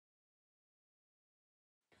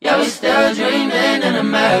Yeah, we still dreaming in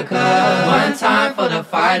America. One time for the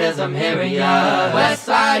fighters, I'm hearing ya. West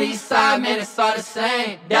side, east side, man, it's all the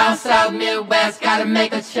same. Down south, Midwest, gotta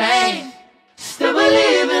make a change. Still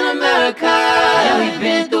believe in America. Yeah, we've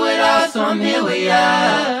been through it all, so I'm here with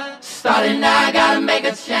ya. Starting now, gotta make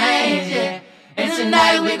a change, yeah. And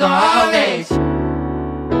tonight we gon' all rage.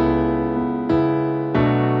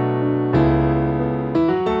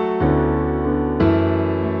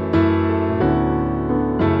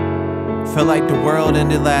 Felt like the world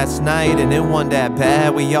ended last night and it wasn't that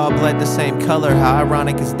bad. We all bled the same color, how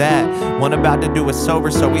ironic is that? One about to do it sober,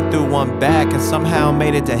 so we threw one back and somehow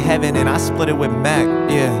made it to heaven, and I split it with Mac.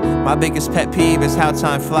 Yeah, my biggest pet peeve is how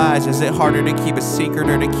time flies. Is it harder to keep a secret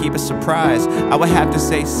or to keep a surprise? I would have to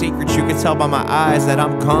say secret. You can tell by my eyes that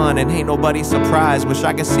I'm gone and ain't nobody surprised. Wish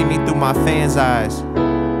I could see me through my fans' eyes.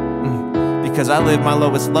 Because I live my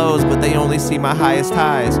lowest lows, but they only see my highest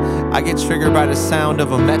highs. I get triggered by the sound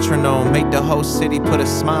of a metronome, make the whole city put a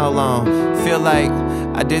smile on. Feel like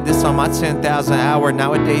I did this on my 10,000th hour.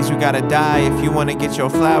 Nowadays you gotta die if you wanna get your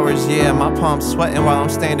flowers. Yeah, my palms sweating while I'm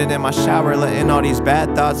standing in my shower, letting all these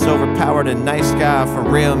bad thoughts overpower the nice guy. For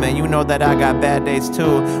real, man, you know that I got bad days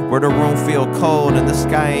too, where the room feel cold and the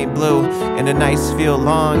sky ain't blue, and the nights feel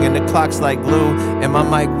long and the clock's like glue, and my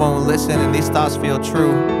mic won't listen and these thoughts feel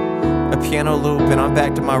true. A piano loop and I'm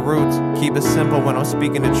back to my roots. Keep it simple when I'm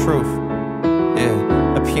speaking the truth.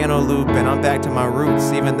 Yeah, a piano loop and I'm back to my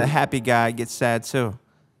roots. Even the happy guy gets sad too.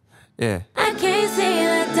 Yeah. I can't see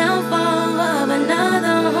the downfall of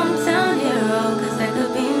another hometown hero, cause that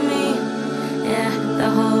could be me. Yeah, the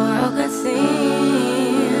whole world could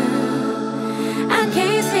see. I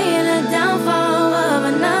can't see the downfall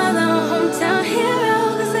of another hometown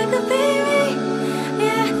hero, cause that could be me.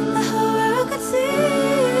 Yeah, the whole world could see.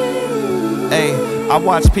 Hey, I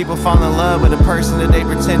watch people fall in love with a person that they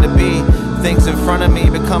pretend to be. Things in front of me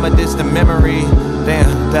become a distant memory.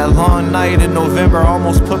 Damn, that long night in November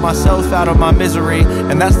almost put myself out of my misery.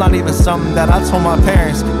 And that's not even something that I told my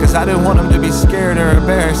parents, cause I didn't want them to be scared or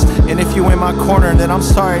embarrassed. And if you in my corner, then I'm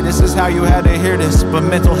sorry, this is how you had to hear this. But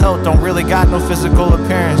mental health don't really got no physical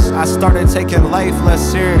appearance. I started taking life less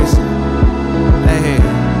serious. Hey,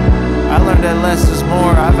 I learned that less is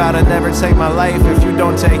more. I vow to never take my life if you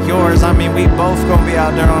don't take yours. I mean, we both gonna be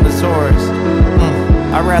out there on the tours.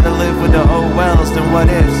 I'd rather live with the oh wells than what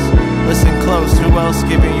ifs. Listen close, who else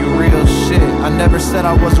giving you real shit? I never said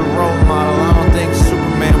I was a role model. I don't think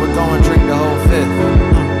Superman would go and drink the whole fifth.